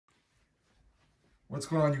What's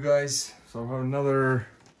going on, you guys? So I have another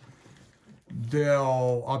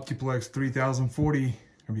Dell Optiplex 3040.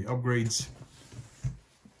 Gonna be upgrades.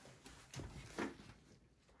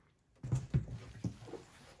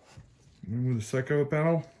 Remove the side cover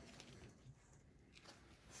panel.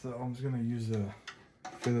 So I'm just gonna use a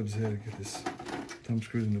Phillips head to get this thumb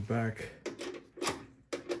screws in the back.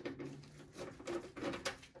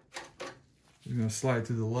 You're gonna slide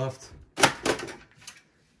to the left.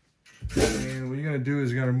 And what you're gonna do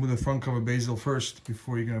is you're gonna remove the front cover bezel first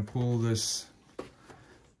before you're gonna pull this. I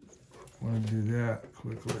wanna do that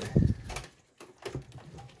quickly.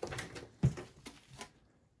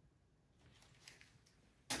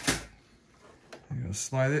 You're gonna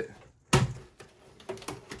slide it.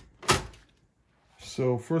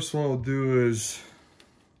 So first of all I'll do is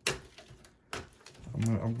I'm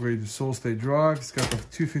gonna upgrade the solid state drive. It's got the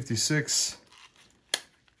 256.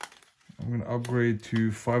 I'm going to upgrade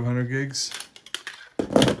to 500 gigs.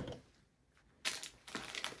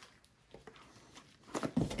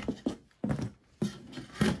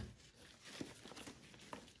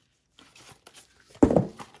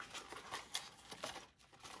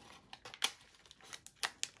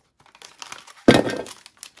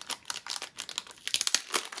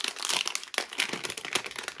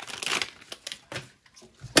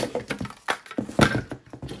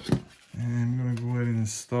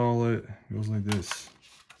 Install it. It goes like this.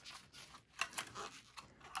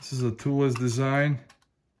 This is a toolless design.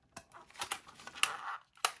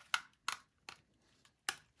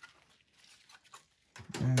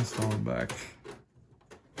 And install it back.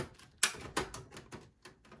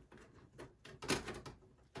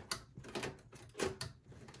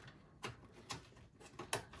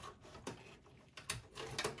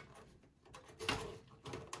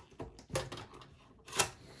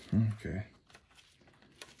 Okay.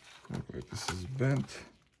 This is bent.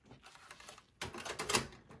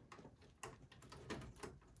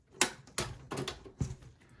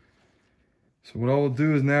 So what I will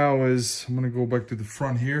do is now is I'm gonna go back to the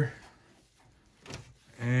front here,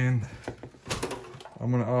 and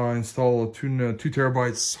I'm gonna install a 2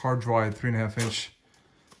 terabytes hard drive, 3.5 inch.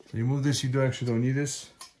 So you move this, you actually don't need this.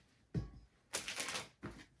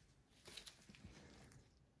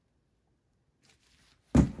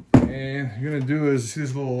 And you're gonna do is see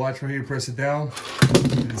this little latch right here, press it down,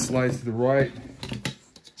 and it slides to the right.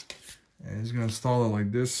 And it's gonna install it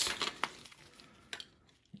like this.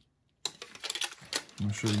 I'm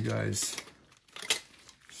gonna show you guys.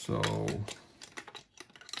 So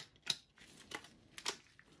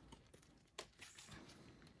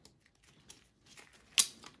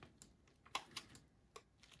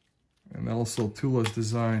and also toolless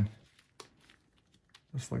design,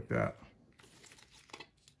 just like that.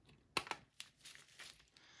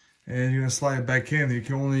 And you're gonna slide it back in. You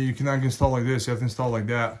cannot install like this. You have to install like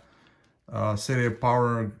that. Say the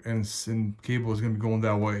power and cable is gonna be going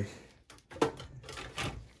that way.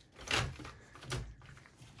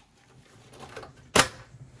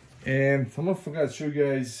 And I forgot to show you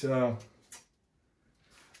guys. You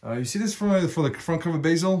see this for the front cover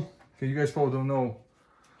bezel? Okay, you guys probably don't know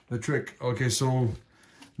the trick. Okay, so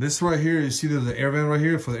this right here, you see there's the air vent right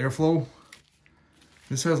here for the airflow.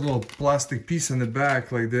 This has a little plastic piece in the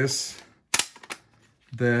back like this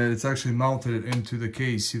that it's actually mounted into the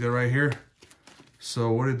case. See that right here?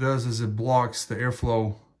 So what it does is it blocks the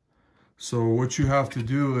airflow. So what you have to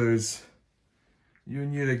do is you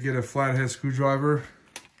need to get a flathead screwdriver,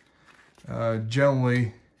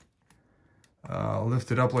 gently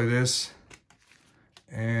lift it up like this,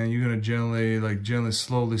 and you're gonna gently,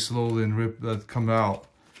 slowly and rip that come out.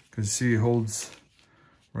 Cause see, it holds.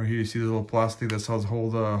 Right here, you see the little plastic that's how to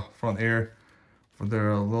hold the front air for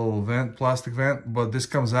their little vent, plastic vent. But this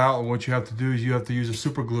comes out, and what you have to do is you have to use a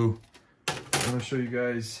super glue. I'm gonna show you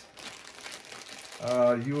guys.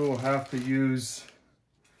 You will have to use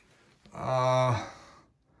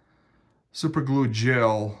super glue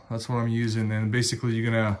gel. That's what I'm using. And basically,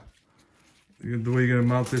 the way you're gonna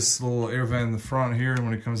mount this little air vent in the front here, and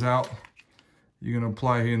when it comes out, you're gonna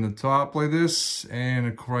apply here in the top like this,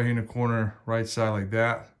 and right here in the corner, right side like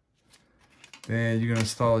that. Then you're gonna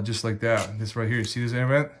install it just like that. This right here, you see this air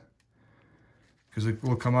vent? Because it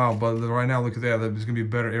will come out, but right now, look at that. There's gonna be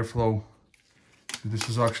better airflow. This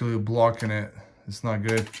is actually blocking it. It's not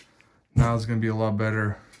good. Now it's gonna be a lot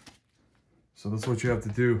better. So that's what you have to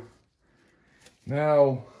do.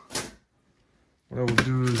 Now, what I will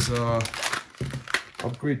do is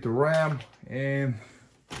upgrade the RAM and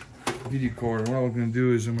video card. What I'm going to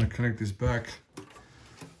do is I'm going to connect this back,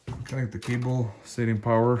 connect the cable, stating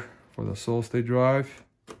power for the solid state drive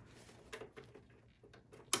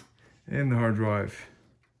and the hard drive.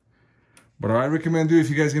 But I recommend if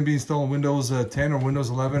you guys gonna be installing Windows 10 or Windows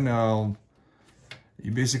 11,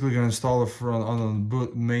 you're basically gonna install it on the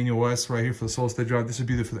main OS right here for the solid state drive. This would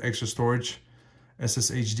be for the extra storage.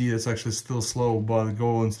 SSHD, that's actually still slow, but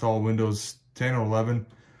go install Windows 10 or 11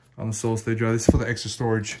 on the solid state drive. This is for the extra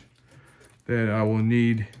storage that I will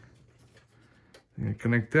need. I'm gonna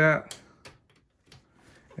connect that.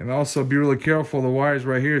 And also be really careful, the wires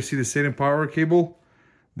right here, see the SATA power cable?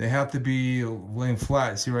 They have to be laying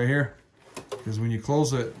flat, see right here? Because when you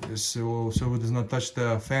close it, so it does not touch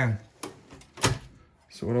the fan.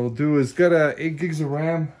 So what I'll do is, got 8 gigs of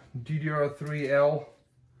RAM, DDR3L.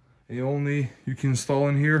 You can install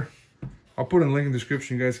in here. I'll put in a link in the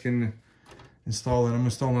description, you guys can install it. I'm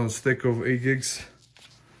installing a stick of 8 gigs.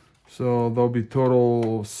 So there'll be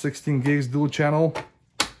total 16 gigs dual channel.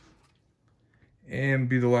 And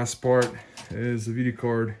the last part is the video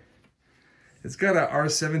card. It's got a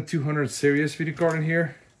R7-200 series video card in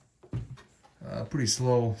here. Pretty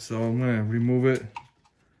slow, so I'm gonna remove it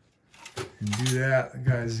and do that.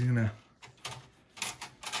 Guys, you're gonna,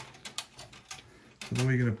 so the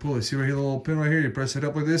way you're gonna pull it, see right here, the little pin right here, you press it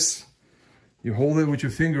up like this. You hold it with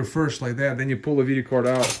your finger first like that, then you pull the video card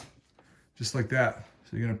out, just like that.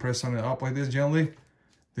 So you're gonna press on it up like this gently,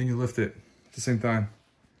 then you lift it at the same time.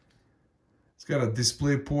 It's got a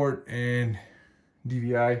display port and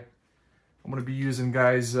DVI. I'm gonna be using,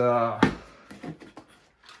 guys,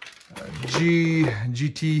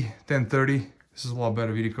 GT 1030. This is a lot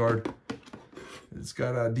better video card. It's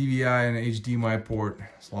got a DVI and an HDMI port.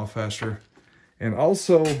 It's a lot faster. And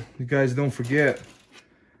also, you guys don't forget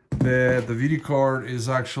that the video card is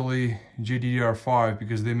actually GDDR5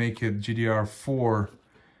 because they make it GDDR4.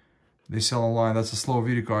 They sell online. That's a slow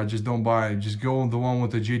video card. Just don't buy it. Just go with the one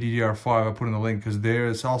with the GDDR5. I put in the link because there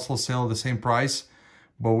it's also sell at the same price,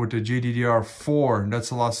 but with the GDDR4, that's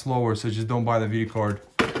a lot slower. So just don't buy the video card.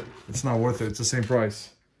 It's not worth it. It's the same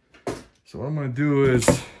price. So what I'm gonna do is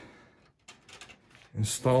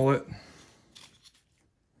install it.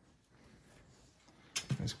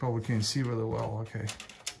 You guys probably can't see really well. Okay.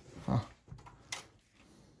 Huh.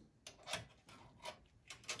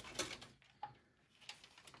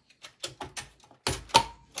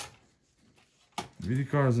 The video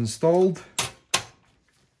card is installed.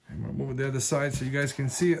 I'm gonna move it to the other side so you guys can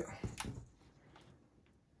see it.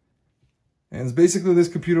 And it's basically, this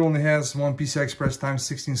computer only has one PCI Express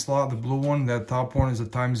x16 slot. The blue one, that top one, is a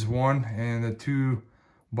 ×1, and the 2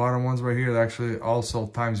 bottom ones right here are actually also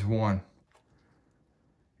 ×1.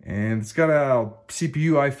 And it's got a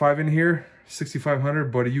CPU i5 in here,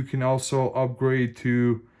 6500, but you can also upgrade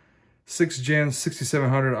to 6th gen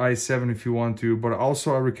 6700 i7 if you want to. But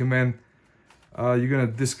also I recommend you're gonna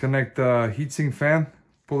disconnect the heatsink fan,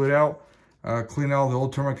 pull it out, clean out the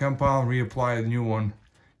old thermal compound, reapply a new one.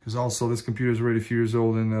 Because also this computer is already a few years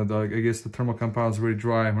old, and I guess the thermal compound is already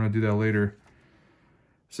dry. I'm gonna do that later.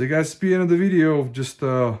 So you guys, at the end of the video, just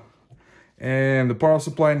and the power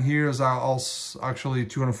supply in here is also actually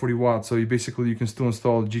 240 watts. So you can still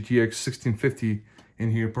install GTX 1650 in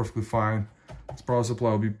here perfectly fine. This power supply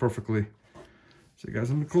will be perfectly. So guys,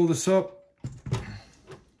 I'm gonna close this up.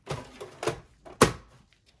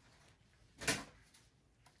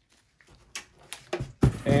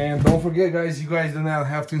 And don't forget, guys, you guys do not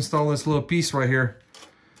have to install this little piece right here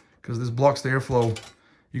because this blocks the airflow.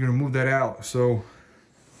 You're gonna move that out. So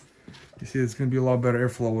you see it's gonna be a lot better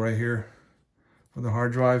airflow right here for the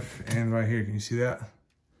hard drive, and right here, can you see that?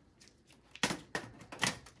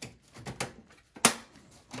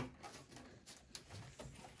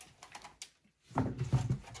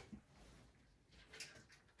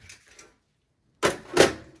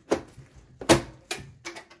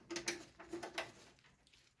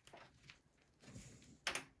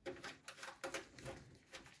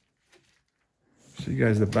 Show you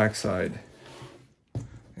guys the back side.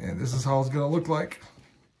 And this is how it's gonna look like.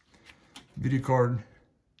 Video card.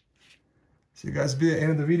 So you guys be at the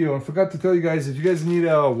end of the video. I forgot to tell you guys, if you guys need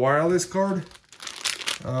a wireless card,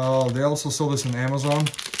 they also sell this on Amazon.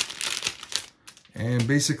 And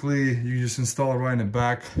basically you just install it right in the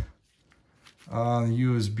back on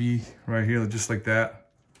USB right here, just like that.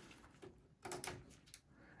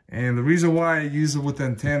 And the reason why I use it with the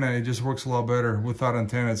antenna, it just works a lot better. Without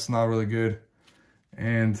antenna, it's not really good.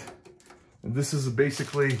 And this is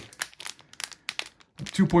basically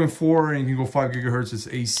 2.4, and you can go 5 gigahertz. It's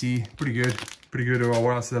AC. Pretty good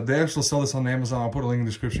wireless setup. They actually sell this on Amazon. I'll put a link in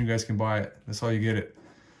the description. You guys can buy it. That's how you get it.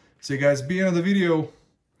 So you guys, be end of the video.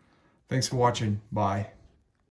 Thanks for watching. Bye.